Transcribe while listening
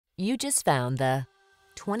You just found the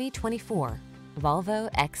 2024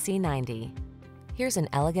 Volvo XC90. Here's an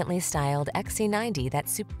elegantly styled XC90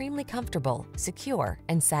 that's supremely comfortable, secure,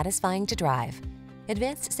 and satisfying to drive.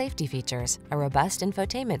 Advanced safety features, a robust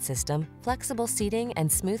infotainment system, flexible seating,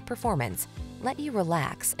 and smooth performance let you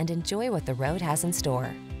relax and enjoy what the road has in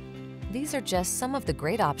store. These are just some of the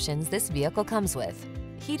great options this vehicle comes with: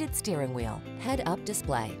 heated steering wheel, head-up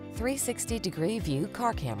display, 360-degree view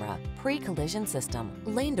car camera, pre-collision system,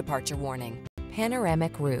 lane departure warning,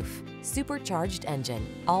 panoramic roof, supercharged engine,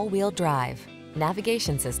 all-wheel drive,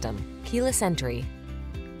 navigation system, keyless entry.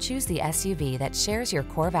 Choose the SUV that shares your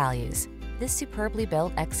core values. This superbly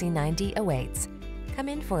built XC90 awaits. Come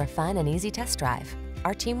in for a fun and easy test drive.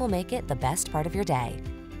 Our team will make it the best part of your day.